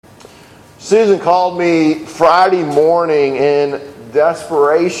Susan called me Friday morning in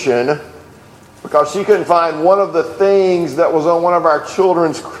desperation because she couldn't find one of the things that was on one of our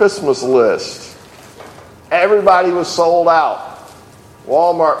children's Christmas list. Everybody was sold out.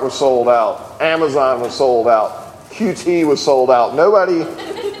 Walmart was sold out. Amazon was sold out. QT was sold out. Nobody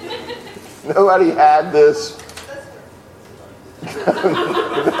had this.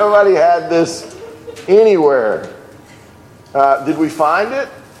 Nobody had this anywhere. Did we find it?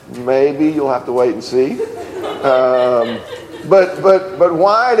 Maybe. You'll have to wait and see. But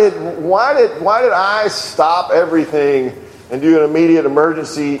why did I stop everything and do an immediate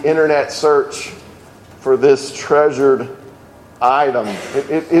emergency internet search for this treasured item?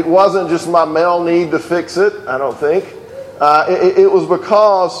 It wasn't just my male need to fix it, I don't think. It was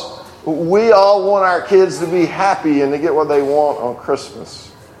because we all want our kids to be happy and to get what they want on Christmas.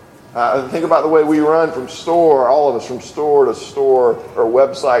 Think about the way we run from store, all of us, from store to store or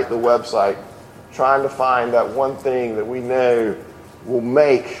website to website, trying to find that one thing that we know will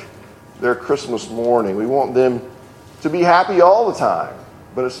make their Christmas morning. We want them to be happy all the time,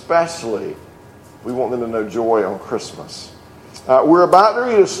 but especially we want them to know joy on Christmas. We're about to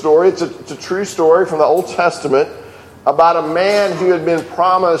read a story. It's a true story from the Old Testament about a man who had been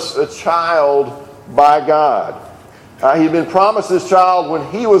promised a child by God. He had been promised this child when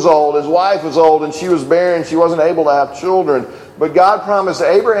he was old. His wife was old and she was barren. She wasn't able to have children. But God promised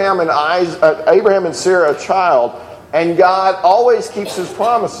Abraham and Sarah a child. And God always keeps his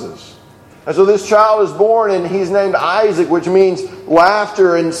promises. And so this child is born and he's named Isaac, which means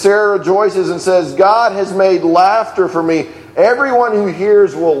laughter. And Sarah rejoices and says, God has made laughter for me. Everyone who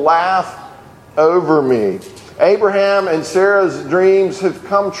hears will laugh over me. Abraham and Sarah's dreams have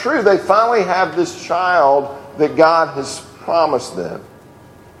come true. They finally have this child that God has promised them.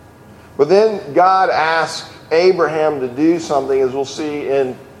 But then God asked Abraham to do something, as we'll see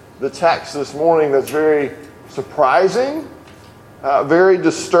in the text this morning, that's very surprising, very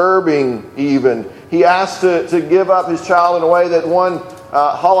disturbing even. He asked to give up his child in a way that one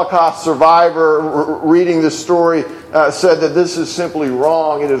Holocaust survivor reading this story said that this is simply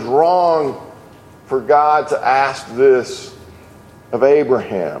wrong. It is wrong for God to ask this of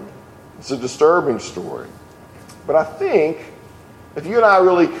Abraham. It's a disturbing story. But I think if you and I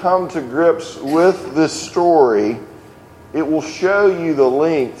really come to grips with this story, it will show you the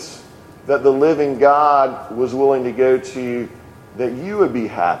lengths that the living God was willing to go to that you would be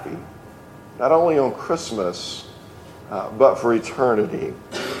happy, not only on Christmas, but for eternity.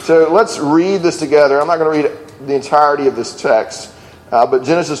 So let's read this together. I'm not going to read the entirety of this text, but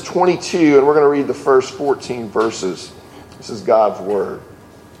Genesis 22, and we're going to read the first 14 verses. This is God's Word.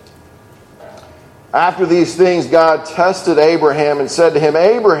 After these things, God tested Abraham and said to him,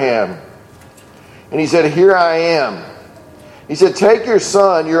 Abraham. And he said, Here I am. He said, Take your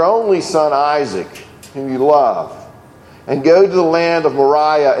son, your only son Isaac, whom you love, and go to the land of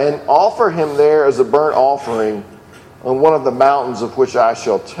Moriah and offer him there as a burnt offering on one of the mountains of which I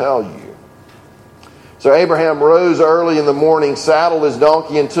shall tell you. So Abraham rose early in the morning, saddled his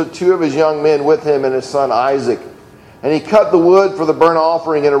donkey, and took 2 of his young men with him and his son Isaac. And he cut the wood for the burnt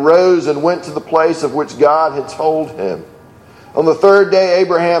offering and arose and went to the place of which God had told him. On the 3rd day,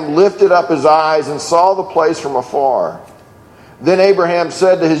 Abraham lifted up his eyes and saw the place from afar. Then Abraham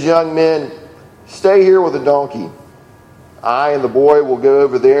said to his young men, Stay here with the donkey. I and the boy will go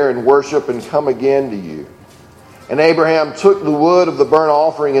over there and worship and come again to you. And Abraham took the wood of the burnt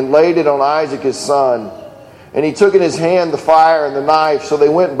offering and laid it on Isaac his son. And he took in his hand the fire and the knife, so they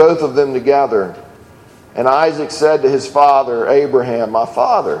went both of them together. And Isaac said to his father, Abraham, my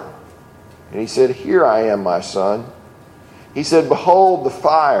father. And he said, Here I am, my son. He said, Behold the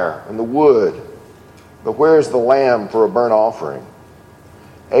fire and the wood, but where is the lamb for a burnt offering?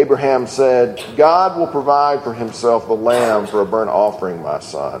 Abraham said, God will provide for himself the lamb for a burnt offering, my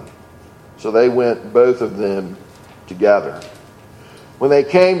son. So they went both of them together. When they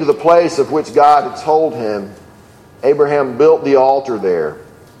came to the place of which God had told him, Abraham built the altar there,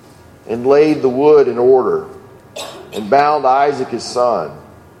 and laid the wood in order, and bound Isaac his son,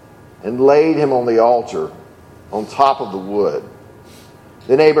 and laid him on the altar, on top of the wood.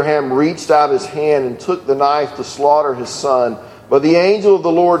 Then Abraham reached out his hand and took the knife to slaughter his son. But the angel of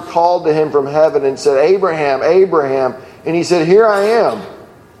the Lord called to him from heaven and said, Abraham, Abraham. And he said, Here I am.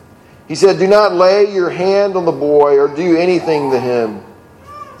 He said, Do not lay your hand on the boy or do anything to him.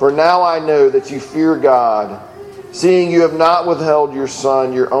 For now I know that you fear God, seeing you have not withheld your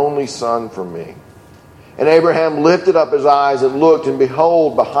son, your only son, from me. And Abraham lifted up his eyes and looked, and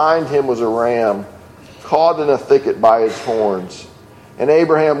behold, behind him was a ram, caught in a thicket by its horns. And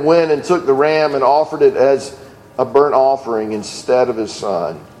Abraham went and took the ram and offered it as a burnt offering instead of his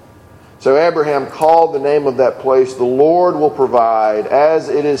son. So Abraham called the name of that place, "The Lord will provide, as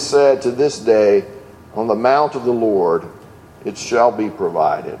it is said to this day, on the mount of the Lord it shall be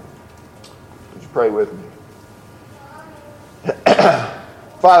provided." Would you pray with me?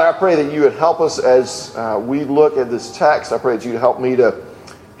 Father, I pray that you would help us as we look at this text. I pray that you would help me to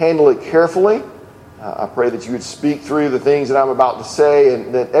handle it carefully. I pray that you would speak through the things that I'm about to say,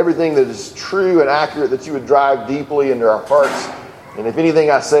 and that everything that is true and accurate, that you would drive deeply into our hearts. And if anything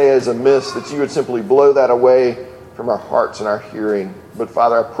I say is amiss, that you would simply blow that away from our hearts and our hearing. But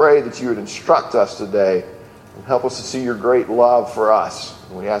Father, I pray that you would instruct us today and help us to see your great love for us.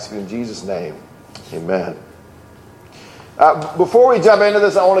 And we ask it in Jesus' name. Amen. Before we jump into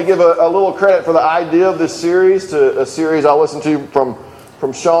this, I want to give a little credit for the idea of this series to a series I listened to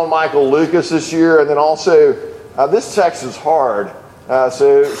from Sean Michael Lucas this year. And then also, this text is hard.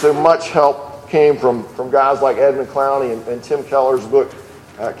 So much help came from guys like Edmund Clowney and Tim Keller's book,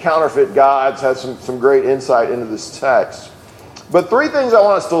 Counterfeit Gods, has some great insight into this text. But three things I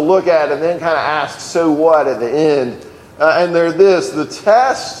want us to look at and then kind of ask, so what, at the end. And they're this: the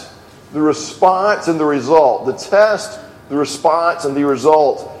test, the response, and the result. The test, the response, and the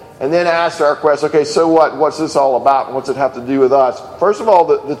result. And then ask our question, okay, so what? What's this all about? And what's it have to do with us? First of all,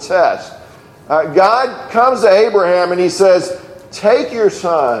 the test. God comes to Abraham and he says, "Take your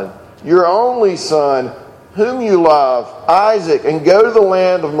son, your only son, whom you love, Isaac, and go to the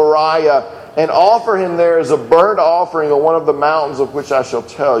land of Moriah and offer him there as a burnt offering on one of the mountains of which I shall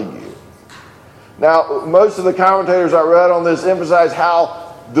tell you." Now, most of the commentators I read on this emphasize how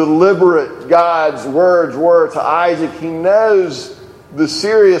deliberate God's words were to Isaac. He knows the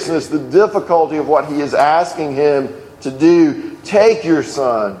seriousness, the difficulty of what he is asking him to do. Take your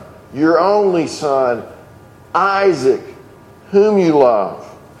son, your only son, Isaac, whom you love.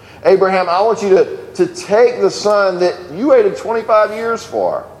 Abraham, I want you to take the son that you waited 25 years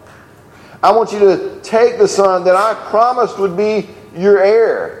for. I want you to take the son that I promised would be your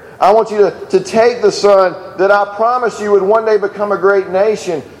heir. I want you to take the son that I promised you would one day become a great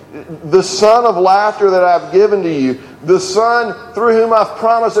nation. The son of laughter that I've given to you. The son through whom I've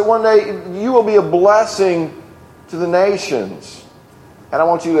promised that one day you will be a blessing to the nations. And I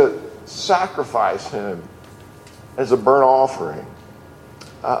want you to sacrifice him as a burnt offering.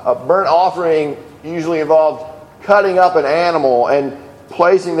 A burnt offering usually involved cutting up an animal and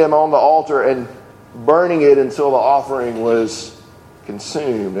placing them on the altar and burning it until the offering was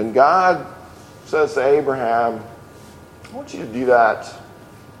consumed. And God says to Abraham, "I want you to do that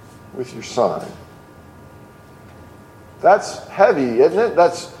with your son." That's heavy, isn't it?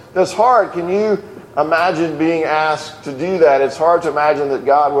 That's hard. Can you imagine being asked to do that? It's hard to imagine that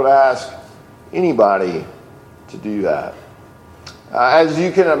God would ask anybody to do that. As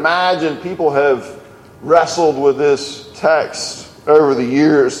you can imagine, people have wrestled with this text over the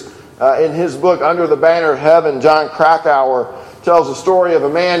years. In his book, Under the Banner of Heaven, John Krakauer tells the story of a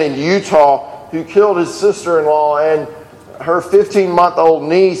man in Utah who killed his sister-in-law and her 15-month-old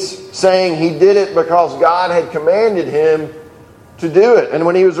niece, saying he did it because God had commanded him to do it. And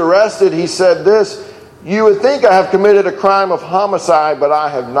when he was arrested, he said this: "You would think I have committed a crime of homicide, but I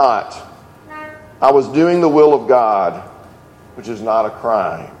have not. I was doing the will of God, which is not a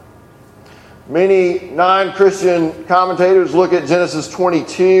crime." Many non-Christian commentators look at Genesis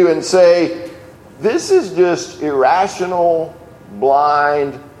 22 and say, this is just irrational,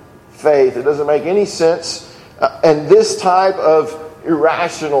 blind faith. It doesn't make any sense. And this type of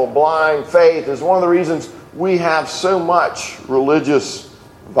irrational, blind faith is one of the reasons we have so much religious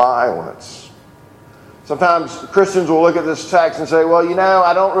violence. Sometimes Christians will look at this text and say, well,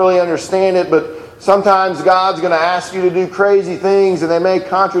 I don't really understand it, but sometimes God's going to ask you to do crazy things and they may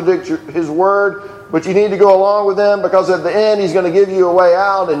contradict his word, but you need to go along with them because at the end he's going to give you a way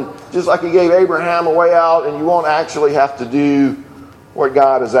out, and just like he gave Abraham a way out, and you won't actually have to do what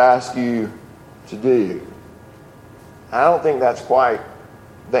God has asked you to do. I don't think that's quite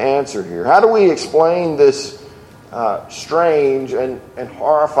the answer here. How do we explain this strange and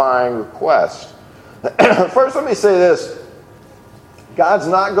horrifying request? First, let me say this. God's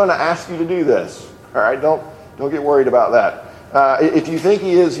not going to ask you to do this. All right, don't get worried about that. If you think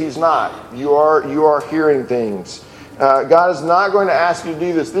he is, he's not. You are hearing things. God is not going to ask you to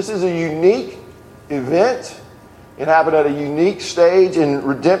do this. This is a unique event. It happened at a unique stage in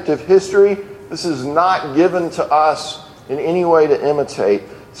redemptive history. This is not given to us in any way to imitate.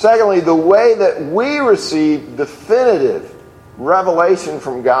 Secondly, the way that we receive definitive revelation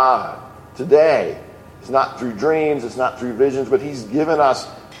from God today is not through dreams, it's not through visions, but he's given us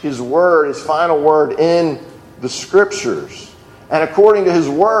his word, his final word in the scriptures. And according to his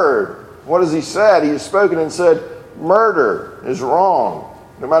word, what has he said? He has spoken and said, murder is wrong.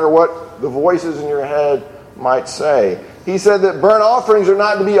 no matter what the voices in your head might say. He said that burnt offerings are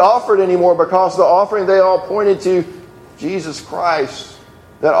not to be offered anymore because the offering they all pointed to Jesus Christ.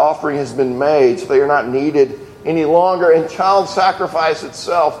 That offering has been made, so they are not needed any longer. And child sacrifice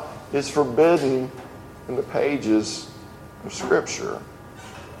itself is forbidden in the pages of Scripture.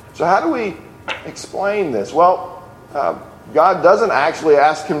 So how do we explain this? Well, God doesn't actually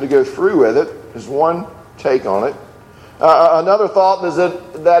ask him to go through with it. There's one take on it. Another thought is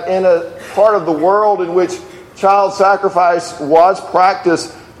that in a part of the world in which child sacrifice was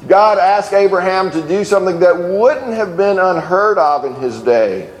practiced, God asked Abraham to do something that wouldn't have been unheard of in his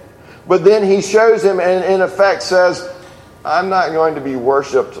day. But then he shows him and in effect says, I'm not going to be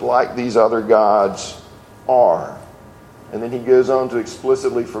worshipped like these other gods are. And then he goes on to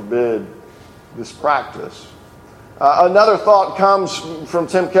explicitly forbid this practice. Another thought comes from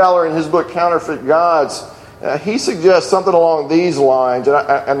Tim Keller in his book, Counterfeit Gods. He suggests something along these lines,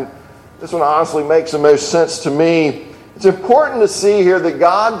 and this one honestly makes the most sense to me. It's important to see here that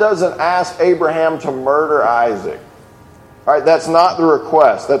God doesn't ask Abraham to murder Isaac. All right, that's not the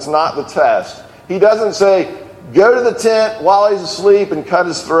request. That's not the test. He doesn't say, go to the tent while he's asleep and cut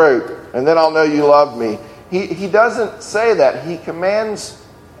his throat, and then I'll know you love me. He doesn't say that. He commands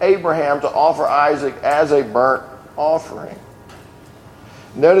Abraham to offer Isaac as a burnt offering.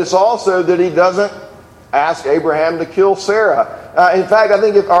 Notice also that he doesn't ask Abraham to kill Sarah. In fact, I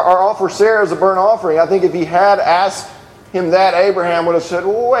think if our offer Sarah as a burnt offering, I think if he had asked him that, Abraham would have said,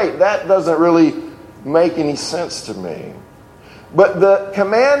 well, wait, that doesn't really make any sense to me. But the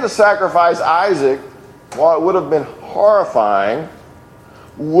command to sacrifice Isaac, while it would have been horrifying,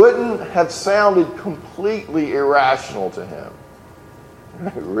 wouldn't have sounded completely irrational to him.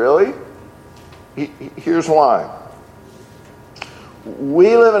 Really? Here's why.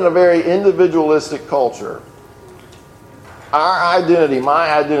 We live in a very individualistic culture. Our identity,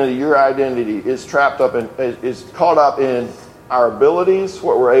 my identity, your identity is caught up in our abilities,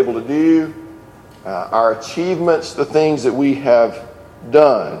 what we're able to do, our achievements, the things that we have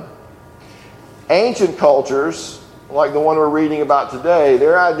done. Ancient cultures, like the one we're reading about today,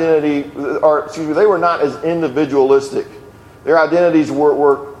 their identity, they were not as individualistic. Their identities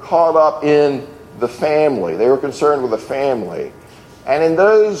were caught up in the family. They were concerned with the family. And in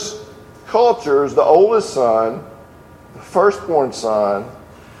those cultures, the oldest son, the firstborn son,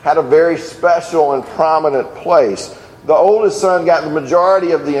 had a very special and prominent place. The oldest son got the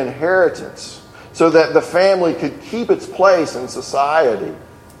majority of the inheritance so that the family could keep its place in society.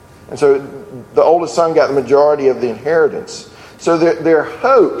 And so the oldest son got the majority of the inheritance. So their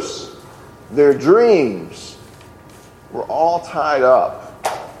hopes, their dreams, were all tied up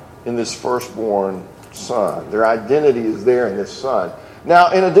in this firstborn son. Their identity is there in this son.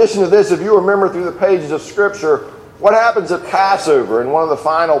 Now, in addition to this, if you remember through the pages of Scripture, what happens at Passover in one of the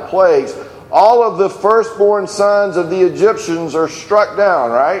final plagues? All of the firstborn sons of the Egyptians are struck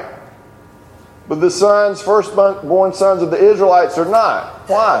down, right? But the firstborn sons of the Israelites are not.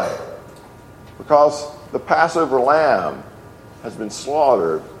 Why? Because the Passover lamb has been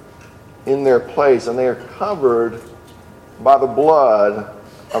slaughtered in their place, and they are covered by the blood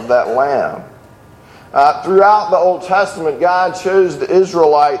of that lamb. Throughout the Old Testament, God shows the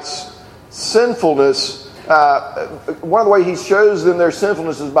Israelites sinfulness. One of the ways He shows them their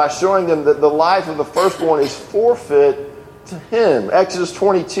sinfulness is by showing them that the life of the firstborn is forfeit to Him. Exodus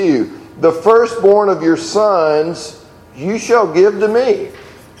 22, the firstborn of your sons you shall give to me.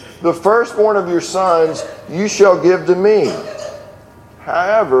 The firstborn of your sons you shall give to me.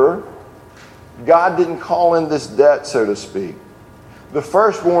 However, God didn't call in this debt, so to speak. The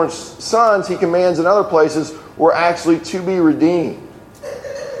firstborn sons, He commands in other places, were actually to be redeemed.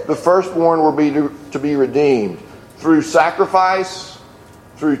 The firstborn were to be redeemed through sacrifice,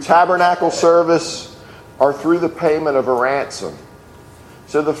 through tabernacle service, or through the payment of a ransom.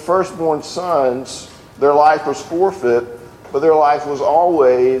 So the firstborn sons, their life was forfeit, but their life was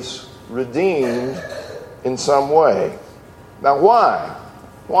always redeemed in some way. Now why?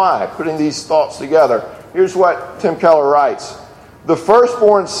 Why? Putting these thoughts together. Here's what Tim Keller writes. The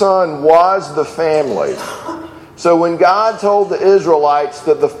firstborn son was the family. So when God told the Israelites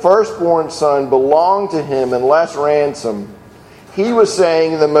that the firstborn son belonged to Him unless ransom, He was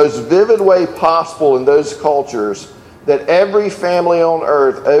saying in the most vivid way possible in those cultures that every family on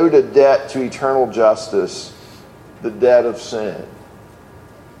earth owed a debt to eternal justice, the debt of sin.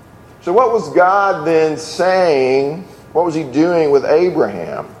 So what was God then saying? What was He doing with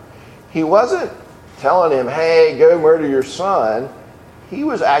Abraham? He wasn't telling him, hey, go murder your son. He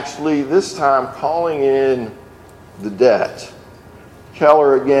was actually this time calling in the debt.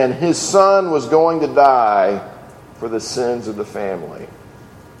 Keller again, his son was going to die for the sins of the family.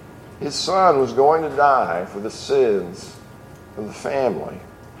 his son was going to die for the sins of the family.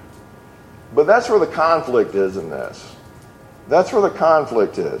 But that's where the conflict is in this. That's where the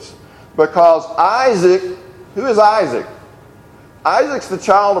conflict is. Because Isaac, who is Isaac? Isaac's the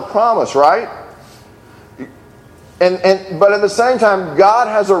child of promise, right? But at the same time, God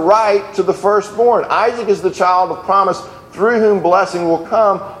has a right to the firstborn. Isaac is the child of promise through whom blessing will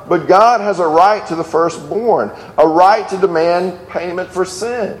come, but God has a right to the firstborn, a right to demand payment for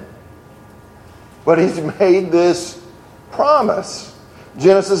sin. But he's made this promise.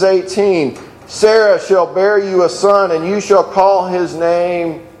 Genesis 18, Sarah shall bear you a son, and you shall call his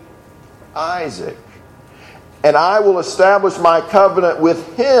name Isaac. And I will establish my covenant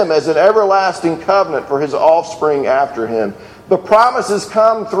with him as an everlasting covenant for his offspring after him. The promises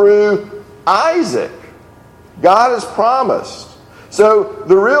come through Isaac. God has promised. So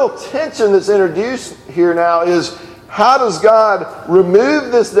the real tension that's introduced here now is, how does God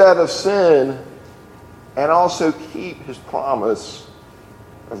remove this debt of sin and also keep his promise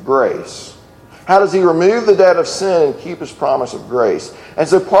of grace? How does he remove the debt of sin and keep his promise of grace? And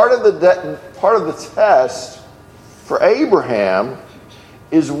so part of the test for Abraham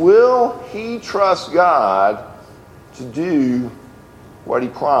is, will he trust God to do what he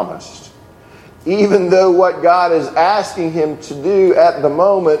promised? Even though what God is asking him to do at the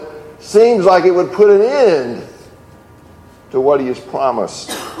moment seems like it would put an end to what he has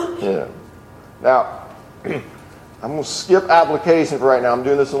promised him. Now, I'm going to skip application for right now. I'm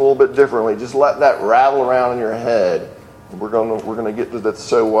doing this a little bit differently. Just let that rattle around in your head. We're going to get to that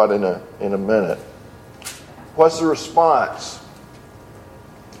so what in a minute. What's the response?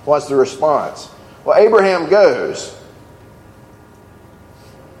 What's the response? Well, Abraham goes.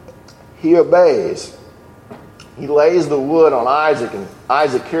 He obeys. He lays the wood on Isaac, and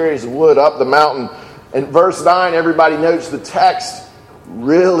Isaac carries the wood up the mountain. In verse 9, everybody notes the text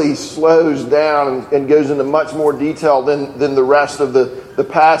really slows down and goes into much more detail than the rest of the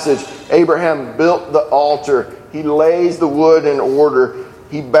passage. Abraham built the altar. He lays the wood in order.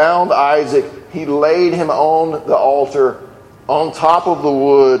 He bound Isaac. He laid him on the altar on top of the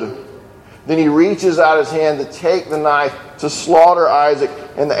wood. Then he reaches out his hand to take the knife to slaughter Isaac,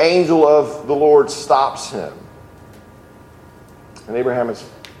 and the angel of the Lord stops him. And Abraham has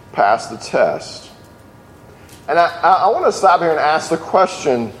passed the test. And I want to stop here and ask the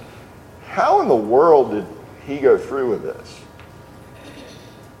question, how in the world did he go through with this?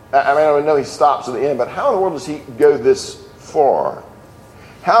 I mean, I know he stops at the end, but how in the world does he go this far?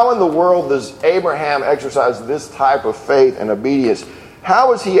 How in the world does Abraham exercise this type of faith and obedience?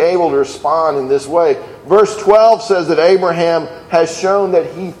 How is he able to respond in this way? Verse 12 says that Abraham has shown that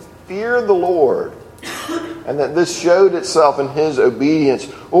he feared the Lord, and that this showed itself in his obedience.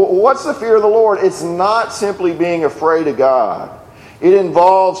 What's the fear of the Lord? It's not simply being afraid of God. It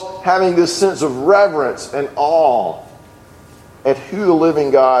involves having this sense of reverence and awe at who the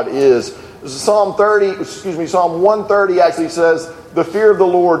living God is. Psalm 130 actually says, the fear of the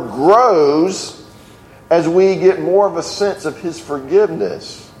Lord grows as we get more of a sense of his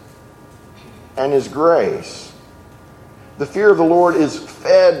forgiveness and his grace. The fear of the Lord is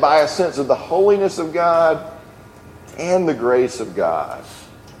fed by a sense of the holiness of God and the grace of God.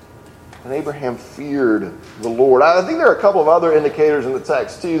 And Abraham feared the Lord. I think there are a couple of other indicators in the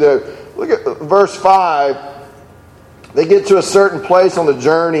text too, though. Look at verse 5. They get to a certain place on the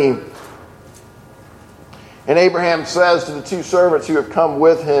journey, and Abraham says to the two servants who have come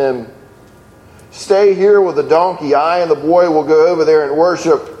with him, stay here with the donkey. I and the boy will go over there and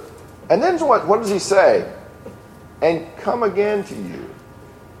worship. And then what does he say? And come again to you.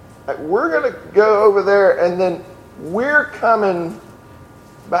 We're going to go over there, and then we're coming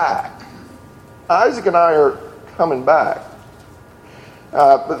back. Isaac and I are coming back.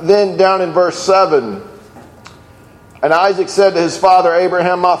 But then down in verse 7, and Isaac said to his father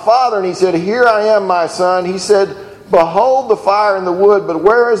Abraham, my father, and he said, here I am, my son. He said, behold the fire and the wood, but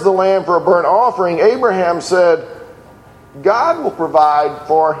where is the lamb for a burnt offering? Abraham said, God will provide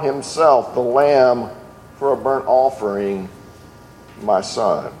for himself the lamb for a burnt offering, my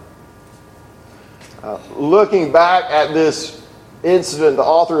son. Looking back at this incident, the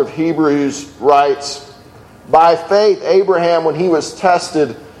author of Hebrews writes, by faith Abraham, when he was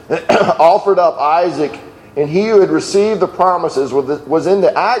tested, offered up Isaac, and he who had received the promises was in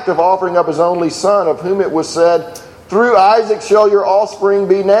the act of offering up his only son, of whom it was said, through Isaac shall your offspring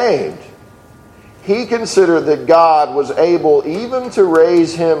be named. He considered that God was able even to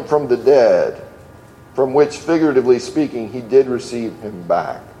raise him from the dead, from which, figuratively speaking, he did receive him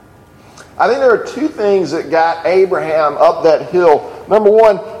back. I think there are two things that got Abraham up that hill. Number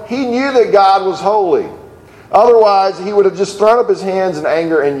one, he knew that God was holy. Otherwise, he would have just thrown up his hands in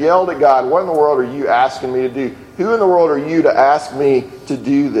anger and yelled at God, "What in the world are you asking me to do? Who in the world are you to ask me to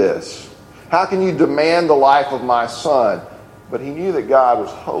do this? How can you demand the life of my son?" But he knew that God was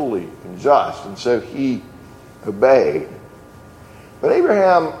holy and just, and so he obeyed. But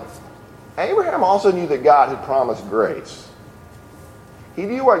Abraham also knew that God had promised grace. He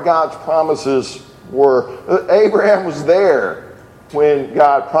knew what God's promises were. Abraham was there when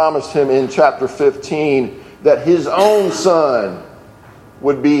God promised him in chapter 15 that his own son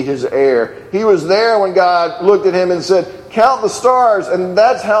would be his heir. He was there when God looked at him and said, "Count the stars, and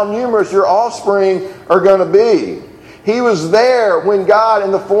that's how numerous your offspring are going to be." He was there when God,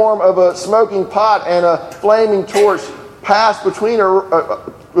 in the form of a smoking pot and a flaming torch, passed between a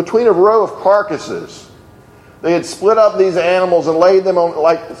row of carcasses. They had split up these animals and laid them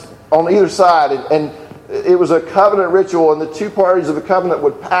on either side, and it was a covenant ritual, and the two parties of the covenant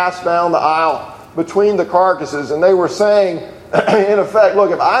would pass down the aisle between the carcasses, and they were saying, in effect, "Look,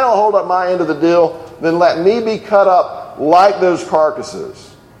 if I don't hold up my end of the deal, then let me be cut up like those carcasses."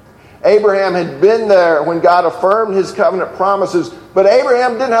 Abraham had been there when God affirmed his covenant promises, but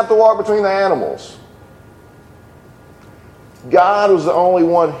Abraham didn't have to walk between the animals. God was the only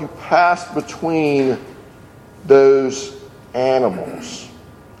one who passed between those animals.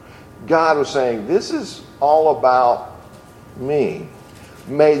 God was saying, "This is all about me.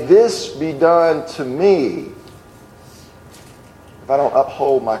 May this be done to me if I don't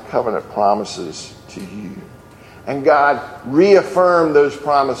uphold my covenant promises to you." And God reaffirmed those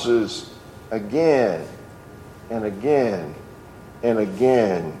promises again and again and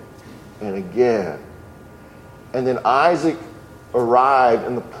again and again. And then Isaac arrived,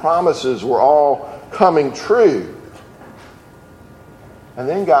 and the promises were all coming true. And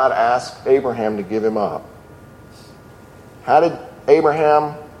then God asked Abraham to give him up. How did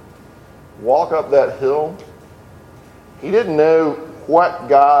Abraham walk up that hill? He didn't know what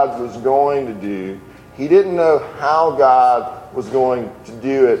God was going to do. He didn't know how God was going to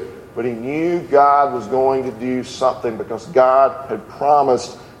do it, but he knew God was going to do something because God had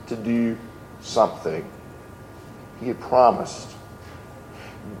promised to do something. He had promised.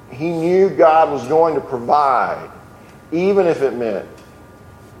 He knew God was going to provide, even if it meant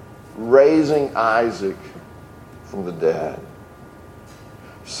raising Isaac from the dead.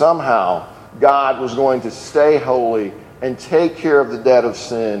 Somehow, God was going to stay holy and take care of the debt of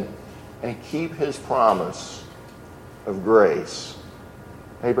sin and keep his promise of grace.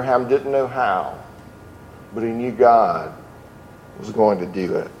 Abraham didn't know how, but he knew God was going to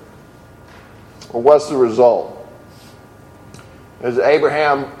do it. Well, what's the result? As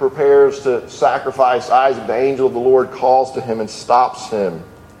Abraham prepares to sacrifice Isaac, the angel of the Lord calls to him and stops him,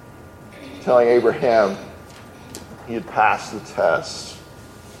 telling Abraham he had passed the test.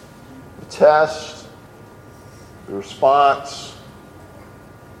 The test, the response,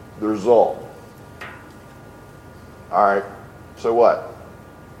 the result. All right, so what?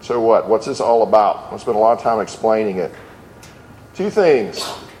 So what? What's this all about? I'll spend a lot of time explaining it. Two things.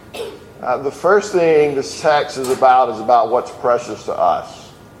 The first thing this text is about what's precious to us.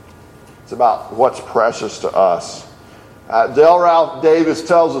 It's about what's precious to us. Dale Ralph Davis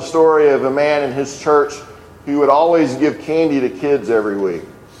tells the story of a man in his church who would always give candy to kids every week.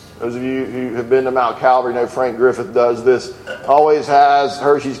 Those of you who have been to Mount Calvary know Frank Griffith does this. Always has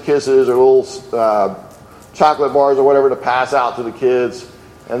Hershey's Kisses or little chocolate bars or whatever to pass out to the kids.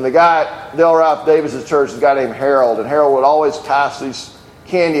 And the guy, Dale Ralph Davis' church, is a guy named Harold. And Harold would always pass these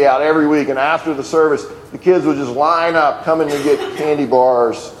candy out every week. And after the service, the kids would just line up coming to get candy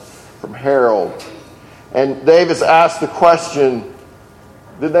bars from Harold. And Davis asked the question,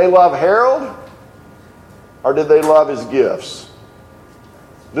 did they love Harold or did they love his gifts?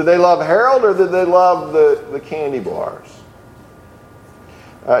 Did they love Harold or did they love the candy bars?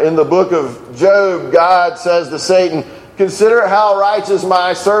 In the book of Job, God says to Satan, "Consider how righteous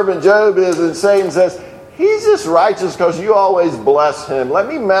my servant Job is." And Satan says, "He's just righteous because you always bless him. Let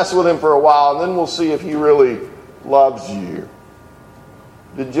me mess with him for a while and then we'll see if he really loves you."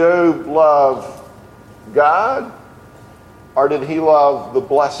 Did Job love God? Or did he love the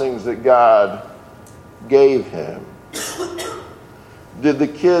blessings that God gave him? Did the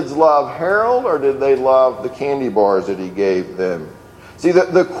kids love Harold or did they love the candy bars that he gave them? See,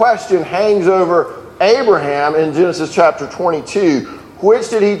 the question hangs over Abraham in Genesis chapter 22. Which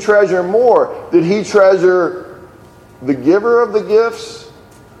did he treasure more? Did he treasure the giver of the gifts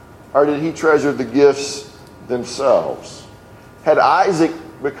or did he treasure the gifts themselves? Had Isaac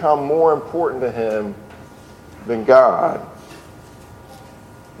become more important to him than God?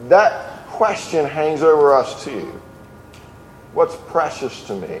 That question hangs over us too. What's precious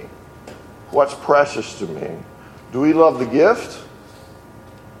to me? what's precious to me? Do we love the gift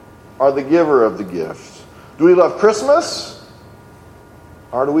or the giver of the gift? Do we love Christmas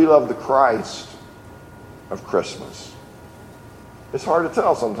or do we love the Christ of Christmas? It's hard to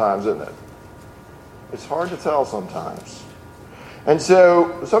tell sometimes, isn't it? It's hard to tell sometimes. And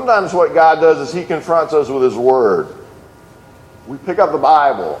so sometimes what God does is he confronts us with his word. We pick up the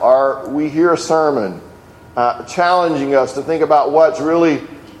Bible or we hear a sermon challenging us to think about what's really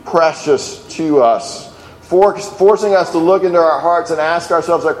precious to us, forcing us to look into our hearts and ask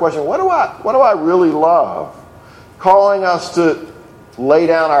ourselves that question, what do I really love? Calling us to lay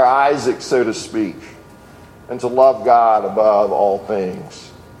down our Isaac, so to speak, and to love God above all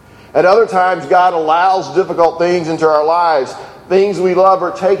things. At other times, God allows difficult things into our lives. Things we love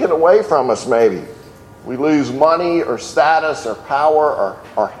are taken away from us, maybe. We lose money or status or power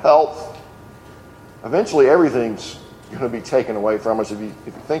or health. Eventually, everything's going to be taken away from us if you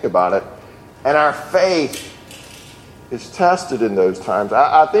think about it. And our faith is tested in those times.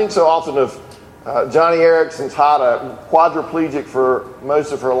 I think so often of Johnny Erickson's Tata, quadriplegic for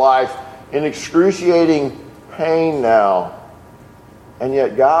most of her life, in excruciating pain now. And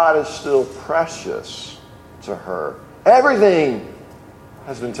yet God is still precious to her. Everything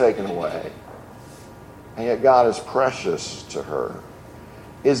has been taken away. And yet God is precious to her.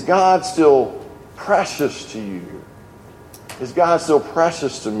 Is God still precious to you? Is God still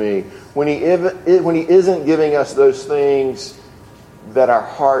precious to me when He isn't giving us those things that our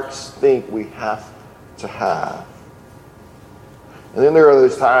hearts think we have to have? And then there are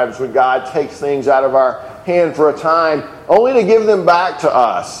those times when God takes things out of our hand for a time only to give them back to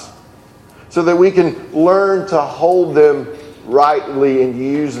us so that we can learn to hold them rightly and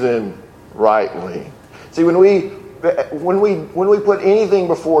use them rightly. See, when we put anything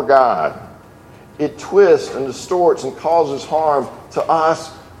before God, it twists and distorts and causes harm to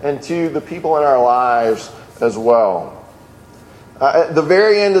us and to the people in our lives as well. At the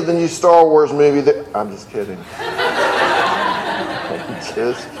very end of the new Star Wars movie, I'm just kidding. I'm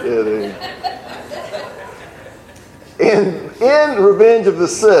just kidding. In Revenge of the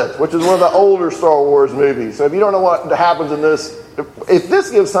Sith, which is one of the older Star Wars movies. So if you don't know what happens in this, if this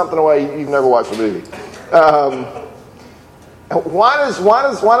gives something away, you've never watched the movie. Why does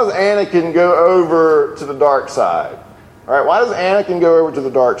Anakin go over to the dark side? All right, why does Anakin go over to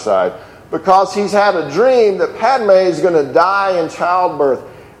the dark side? Because he's had a dream that Padme is going to die in childbirth,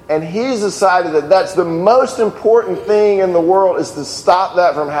 and he's decided that that's the most important thing in the world is to stop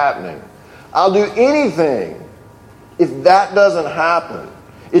that from happening. I'll do anything if that doesn't happen.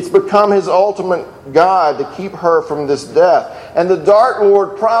 It's become his ultimate God to keep her from this death. And the Dark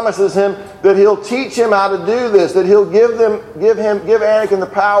Lord promises him that he'll teach him how to do this, that he'll give Anakin the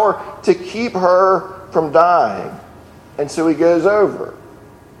power to keep her from dying. And so he goes over.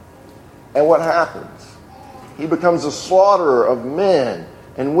 And what happens? He becomes a slaughterer of men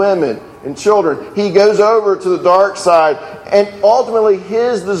and women and children. He goes over to the dark side, and ultimately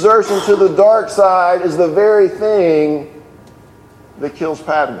his desertion to the dark side is the very thing that kills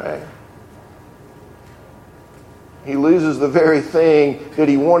Padme. He loses the very thing that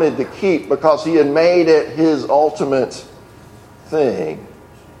he wanted to keep because he had made it his ultimate thing.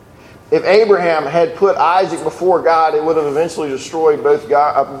 If Abraham had put Isaac before God, it would have eventually destroyed both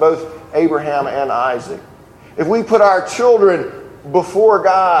Abraham and Isaac. If we put our children before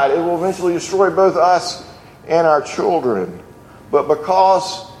God, it will eventually destroy both us and our children. But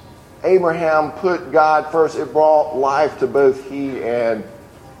because Abraham put God first, it brought life to both he and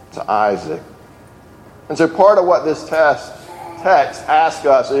to Isaac. And so part of what this text asks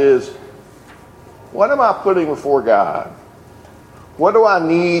us is, what am I putting before God? What do I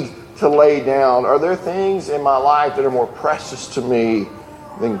need to lay down? Are there things in my life that are more precious to me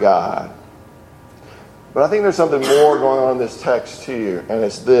than God? But I think there's something more going on in this text too, and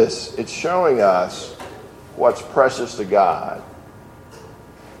it's this. It's showing us what's precious to God.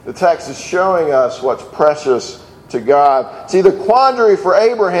 The text is showing us what's precious to God. See, the quandary for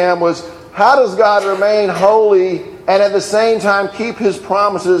Abraham was, how does God remain holy and at the same time keep his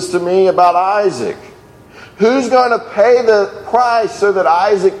promises to me about Isaac? Who's going to pay the price so that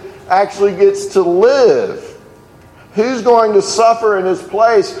Isaac actually gets to live? Who's going to suffer in his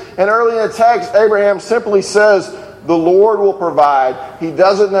place? And early in the text, Abraham simply says, the Lord will provide. He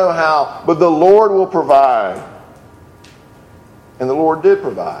doesn't know how, but the Lord will provide. And the Lord did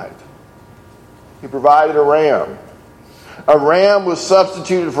provide. He provided a ram. A ram was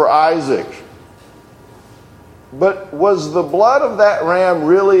substituted for Isaac. But was the blood of that ram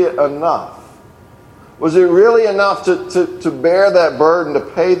really enough? Was it really enough to bear that burden, to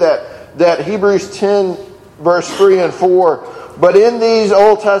pay that Hebrews 10, verse 3 and 4, But in these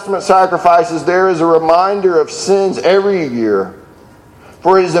Old Testament sacrifices, there is a reminder of sins every year.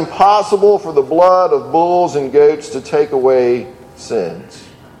 For it is impossible for the blood of bulls and goats to take away sins.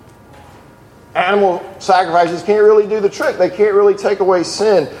 Animal sacrifices can't really do the trick. They can't really take away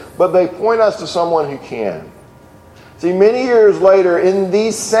sin, but they point us to someone who can. See, many years later, in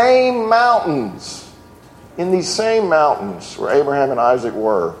these same mountains where Abraham and Isaac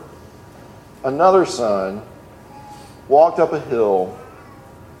were, another son walked up a hill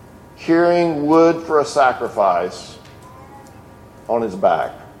carrying wood for a sacrifice on his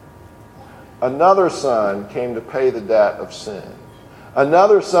back. Another son came to pay the debt of sin.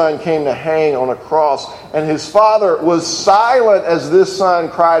 Another son came to hang on a cross, and his father was silent as this son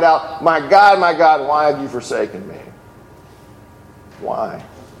cried out, my God, why have you forsaken me?" Why?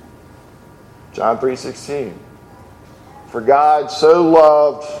 John 3:16. "For God so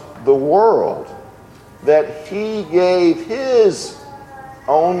loved the world that he gave his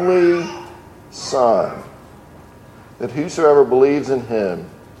only Son, that whosoever believes in him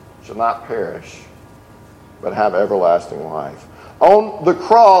shall not perish, but have everlasting life." On the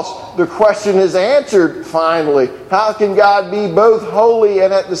cross, the question is answered finally. How can God be both holy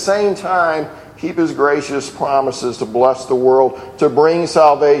and at the same time keep his gracious promises to bless the world, to bring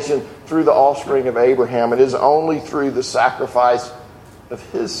salvation through the offspring of Abraham? It is only through the sacrifice of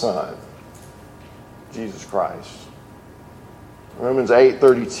his Son, Jesus Christ. Romans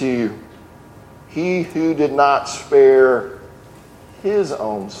 8:32, "He who did not spare his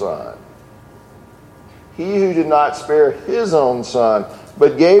own Son, he who did not spare his own Son,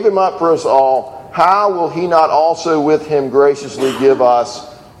 but gave him up for us all, how will he not also with him graciously give us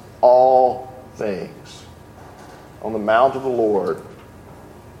all things?" On the mount of the Lord,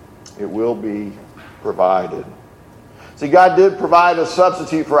 it will be provided. See, God did provide a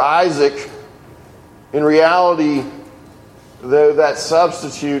substitute for Isaac. In reality, though, that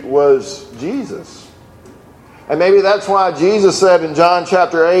substitute was Jesus. And maybe that's why Jesus said in John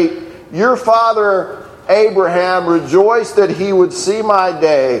chapter 8, "Your father Abraham rejoiced that he would see my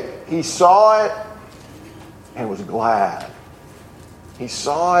day. He saw it and was glad." He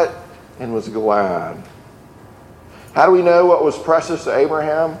saw it and was glad. How do we know what was precious to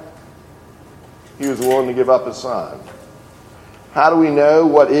Abraham? He was willing to give up his son. How do we know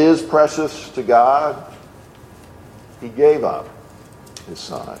what is precious to God? He gave up his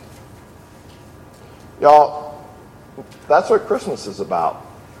son. Y'all, that's what Christmas is about.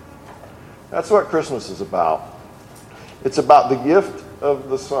 That's what Christmas is about. It's about the gift of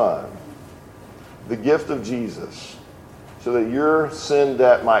the Son, the gift of Jesus, so that your sin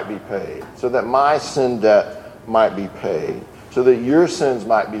debt might be paid, so that my sin debt might be paid, so that your sins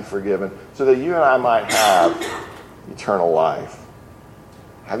might be forgiven, so that you and I might have eternal life.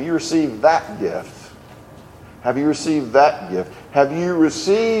 Have you received that gift? Have you received that gift? Have you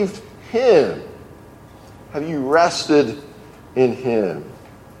received him? Have you rested in him?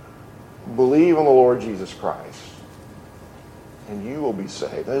 Believe on the Lord Jesus Christ, and you will be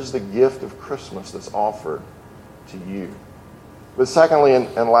saved. That is the gift of Christmas that's offered to you. But secondly,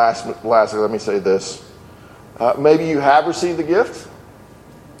 and lastly, let me say this. Maybe you have received the gift,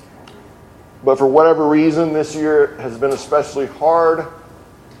 but for whatever reason, this year has been especially hard.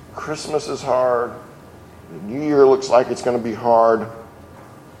 Christmas is hard. The New Year looks like it's going to be hard.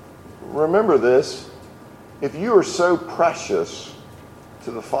 Remember this. If you are so precious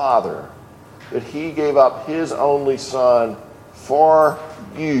to the Father that he gave up his only Son for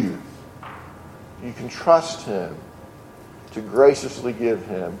you, you can trust him to graciously give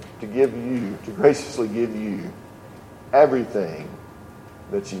you everything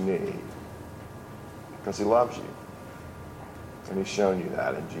that you need, because he loves you. And he's shown you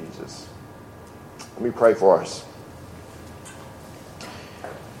that in Jesus. Let me pray for us.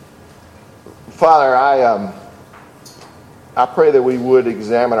 Father, I pray that we would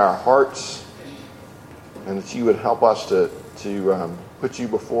examine our hearts, and that you would help us to put you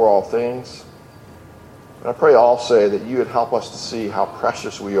before all things. And I pray also that you would help us to see how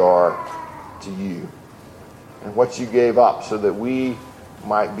precious we are to you, and what you gave up so that we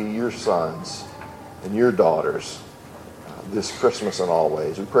might be your sons and your daughters this Christmas in all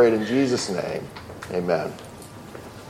ways. We pray it in Jesus' name. Amen.